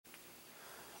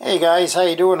Hey guys, how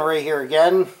you doing? Ray here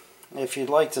again. If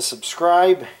you'd like to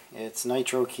subscribe, it's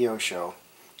Nitro Kyosho.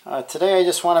 Today I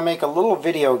just want to make a little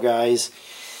video, guys,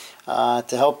 to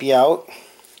help you out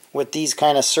with these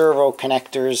kind of servo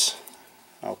connectors,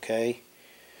 okay,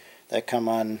 that come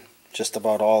on just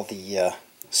about all the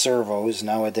servos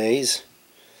nowadays.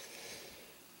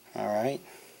 Alright.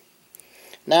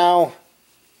 Now,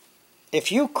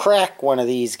 if you crack one of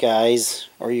these guys,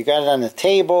 or you got it on the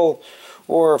table,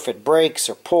 or if it breaks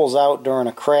or pulls out during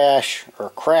a crash, or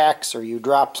cracks, or you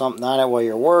drop something on it while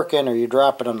you're working, or you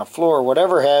drop it on the floor,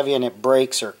 whatever have you, and it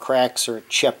breaks or cracks or it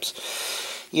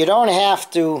chips, you don't have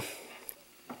to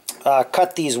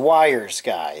cut these wires,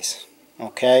 guys,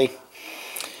 okay?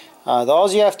 All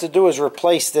you have to do is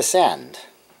replace this end,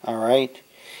 alright?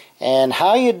 And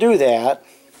how you do that,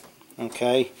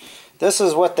 okay, this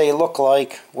is what they look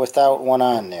like without one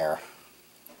on there,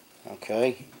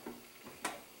 okay?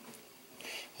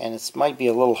 And it might be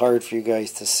a little hard for you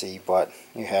guys to see, but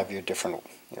you have your different,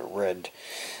 your red,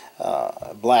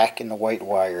 black and the white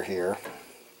wire here.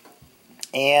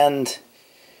 And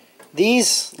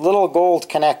these little gold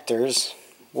connectors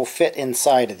will fit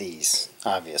inside of these,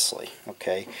 obviously,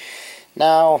 okay?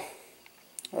 Now,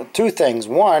 two things.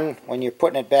 One, when you're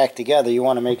putting it back together, you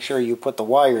want to make sure you put the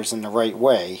wires in the right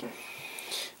way.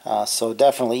 So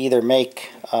definitely either make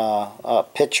a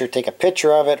picture, take a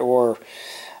picture of it, or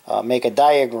make a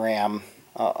diagram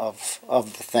of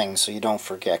the thing so you don't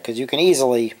forget, because you can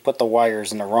easily put the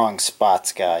wires in the wrong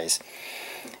spots, guys.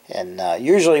 And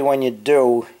usually when you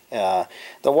do, the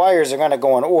wires are going to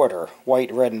go in order,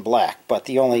 white, red, and black, but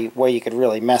the only way you could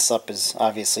really mess up is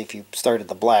obviously if you started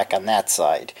the black on that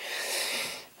side.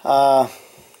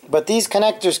 But these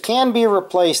connectors can be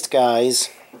replaced, guys,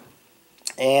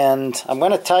 and I'm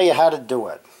going to tell you how to do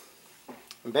it.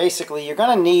 Basically, you're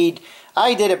going to need,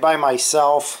 I did it by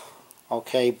myself,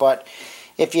 okay, but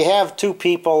if you have two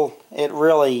people, it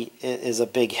really is a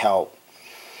big help.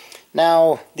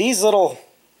 Now, these little,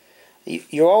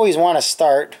 you always want to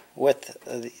start with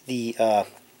the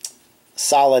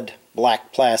solid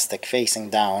black plastic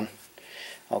facing down,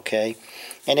 okay?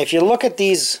 And if you look at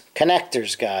these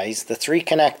connectors, guys, the three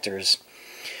connectors,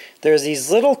 there's these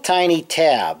little tiny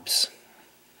tabs,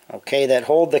 okay, that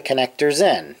hold the connectors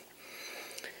in.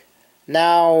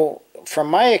 Now, from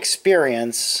my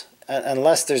experience,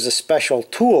 unless there's a special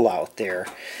tool out there,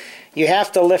 you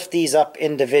have to lift these up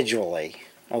individually.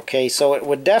 Okay, so it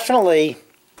would definitely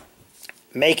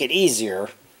make it easier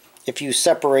if you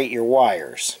separate your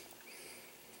wires.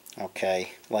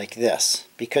 Okay, like this.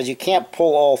 Because you can't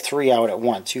pull all three out at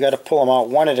once. You got to pull them out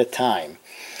one at a time.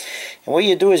 And what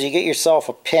you do is you get yourself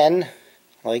a pin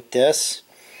like this,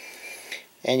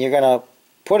 and you're going to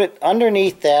put it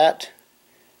underneath that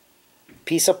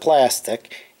piece of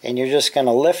plastic, and you're just going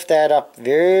to lift that up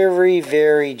very,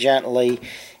 very gently,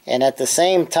 and at the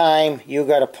same time you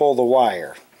got to pull the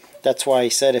wire. That's why I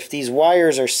said if these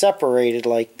wires are separated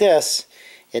like this,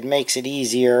 it makes it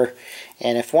easier.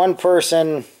 And if one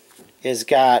person is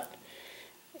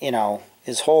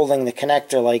is holding the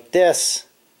connector like this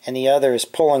and the other is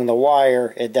pulling the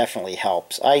wire, it definitely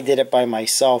helps. I did it by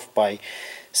myself by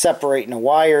separating the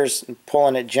wires and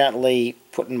pulling it gently,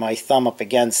 putting my thumb up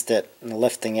against it and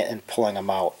lifting it and pulling them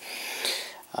out.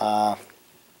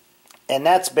 And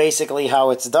that's basically how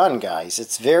it's done, guys.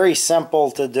 It's very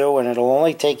simple to do, and it'll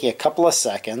only take you a couple of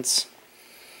seconds.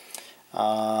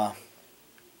 And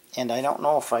I don't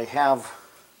know if I have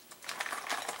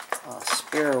a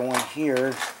spare one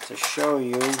here to show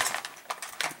you. Let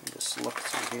me just look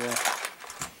through here.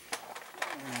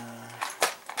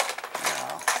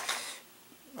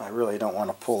 I really don't want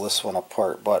to pull this one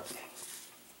apart, but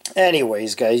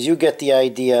anyways, guys, you get the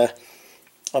idea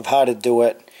of how to do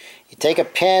it. You take a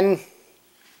pin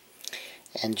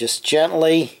and just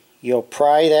gently you'll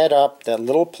pry that up, that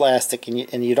little plastic,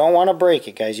 and you don't want to break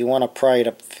it, guys. You want to pry it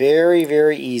up very,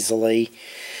 very easily,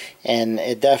 and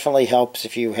it definitely helps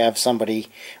if you have somebody,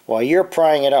 while you're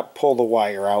prying it up, pull the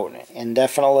wire out, and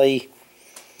definitely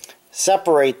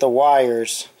separate the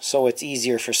wires so it's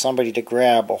easier for somebody to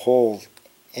grab a hold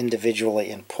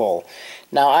individually and pull.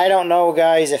 Now, I don't know,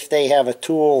 guys, if they have a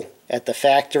tool at the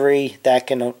factory that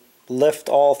can lift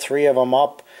all three of them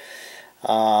up.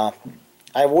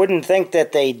 I wouldn't think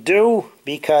that they do,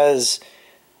 because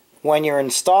when you're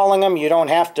installing them, you don't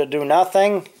have to do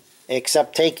nothing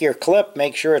except take your clip,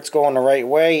 make sure it's going the right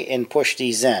way, and push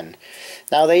these in.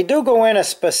 Now, they do go in a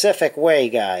specific way,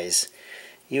 guys.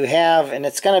 You have, and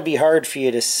it's going to be hard for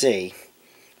you to see,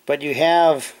 but you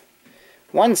have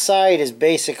one side is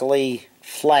basically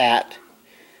flat,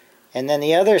 and then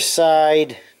the other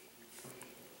side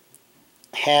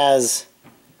has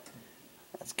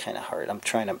kind of hard. I'm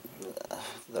trying to,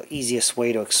 the easiest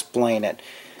way to explain it.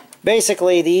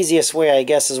 Basically, the easiest way, I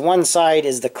guess, is one side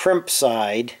is the crimp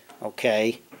side,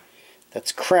 okay?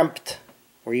 That's crimped,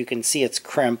 where you can see it's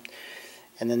crimped.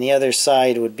 And then the other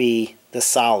side would be the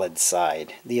solid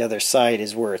side. The other side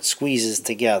is where it squeezes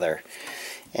together.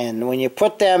 And when you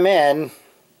put them in,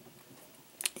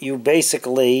 you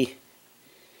basically,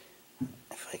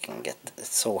 if I can get,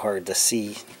 it's so hard to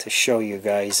see, to show you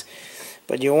guys,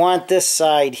 but you want this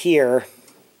side here,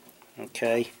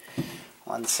 okay?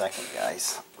 1 second,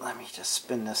 guys. Let me just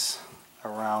spin this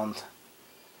around.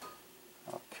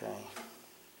 Okay.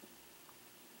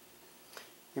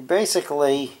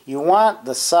 You want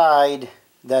the side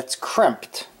that's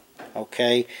crimped,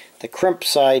 okay? The crimp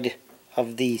side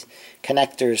of the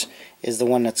connectors is the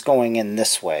one that's going in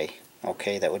this way,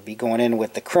 okay? That would be going in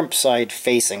with the crimp side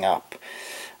facing up,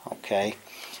 okay?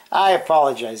 I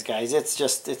apologize, guys.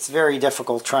 It's very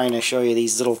difficult trying to show you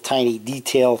these little tiny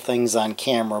detail things on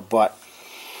camera, but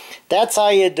that's how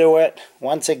you do it.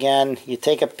 Once again, you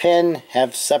take a pin,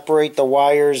 separate the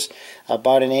wires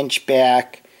about 1 inch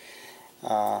back,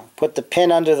 put the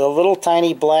pin under the little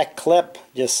tiny black clip,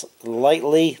 just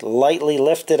lightly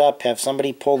lift it up, have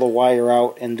somebody pull the wire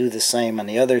out and do the same on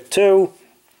the other two.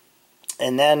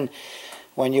 And then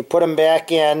when you put them back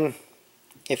in,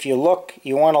 if you look,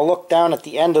 you want to look down at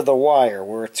the end of the wire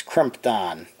where it's crimped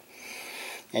on.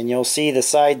 And you'll see the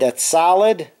side that's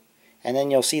solid, and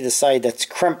then you'll see the side that's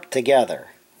crimped together,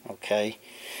 okay?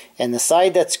 And the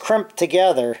side that's crimped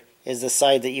together is the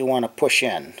side that you want to push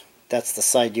in. That's the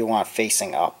side you want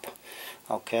facing up,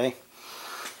 okay?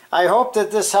 I hope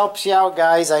that this helps you out,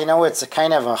 guys. I know it's a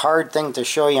kind of a hard thing to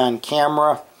show you on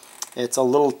camera. It's a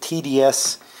little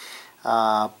tedious,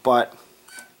 but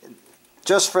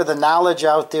just for the knowledge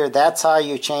out there, that's how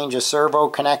you change a servo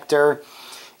connector.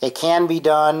 It can be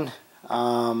done,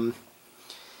 and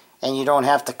you don't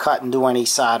have to cut and do any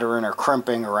soldering or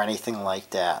crimping or anything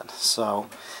like that. So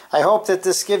I hope that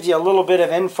this gives you a little bit of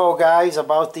info, guys,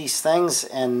 about these things,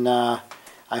 and I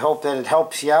hope that it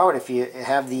helps you out if you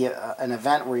have an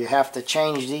event where you have to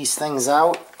change these things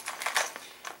out.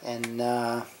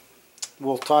 And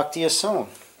we'll talk to you soon.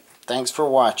 Thanks for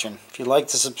watching. If you'd like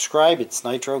to subscribe, it's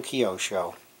Nitro Kyo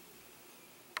Show.